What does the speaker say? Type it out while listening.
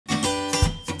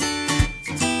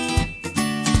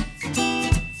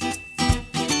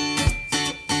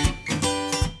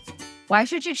Why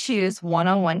should you choose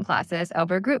one-on-one classes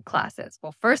over group classes?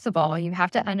 Well, first of all, you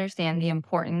have to understand the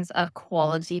importance of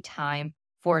quality time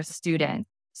for a student.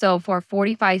 So for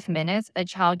 45 minutes, a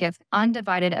child gets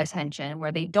undivided attention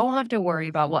where they don't have to worry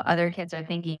about what other kids are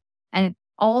thinking. And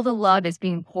all the love is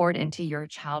being poured into your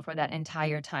child for that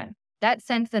entire time. That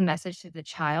sends the message to the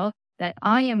child that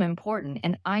I am important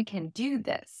and I can do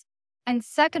this. And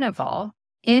second of all,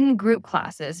 in group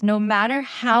classes, no matter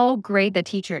how great the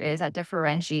teacher is at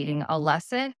differentiating a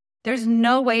lesson, there's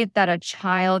no way that a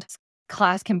child's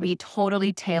class can be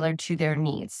totally tailored to their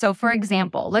needs. So for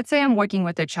example, let's say I'm working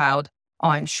with a child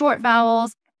on short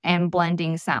vowels and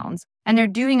blending sounds, and they're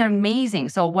doing amazing.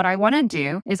 So what I want to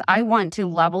do is I want to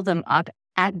level them up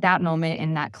at that moment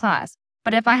in that class.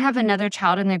 But if I have another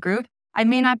child in the group, I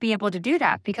may not be able to do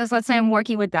that because let's say I'm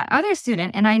working with that other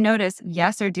student and I notice,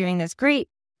 yes, they're doing this great,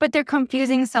 but they're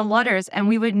confusing some letters and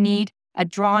we would need a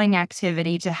drawing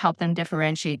activity to help them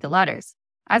differentiate the letters.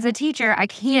 As a teacher, I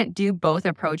can't do both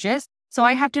approaches, so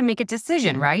I have to make a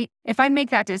decision, right? If I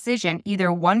make that decision,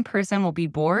 either one person will be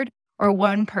bored or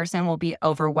one person will be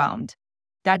overwhelmed.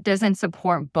 That doesn't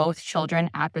support both children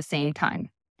at the same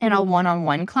time. In a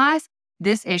one-on-one class,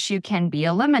 this issue can be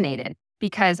eliminated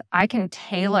because I can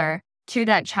tailor to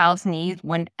that child's needs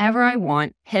whenever I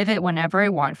want, pivot whenever I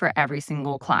want for every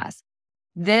single class.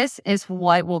 This is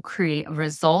what will create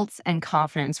results and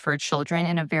confidence for children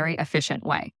in a very efficient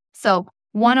way. So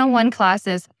one-on-one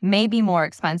classes may be more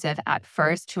expensive at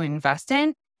first to invest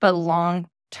in, but long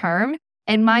term,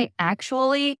 it might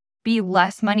actually be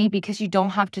less money because you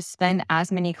don't have to spend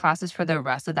as many classes for the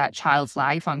rest of that child's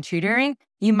life on tutoring.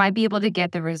 You might be able to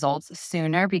get the results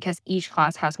sooner because each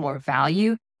class has more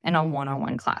value in a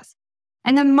one-on-one class.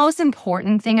 And the most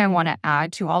important thing I want to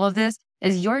add to all of this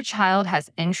is your child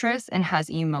has interests and has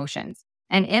emotions.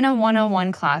 And in a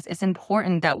one-on-one class, it's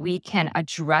important that we can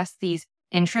address these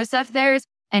interests of theirs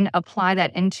and apply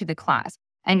that into the class.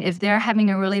 And if they're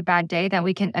having a really bad day, then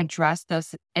we can address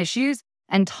those issues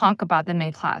and talk about them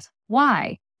in class.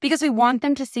 Why? Because we want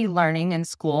them to see learning in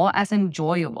school as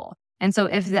enjoyable. And so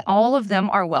if all of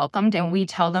them are welcomed and we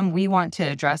tell them we want to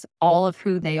address all of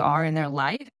who they are in their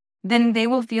life, then they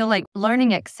will feel like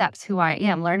learning accepts who I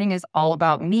am. Learning is all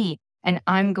about me, and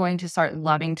I'm going to start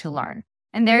loving to learn.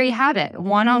 And there you have it.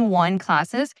 One-on-one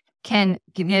classes can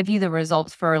give you the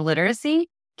results for literacy,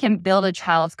 can build a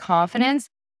child's confidence,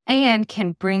 and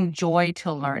can bring joy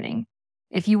to learning.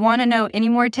 If you want to know any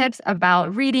more tips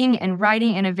about reading and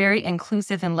writing in a very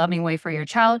inclusive and loving way for your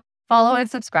child, follow and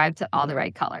subscribe to All the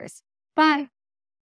Right Colors. Bye.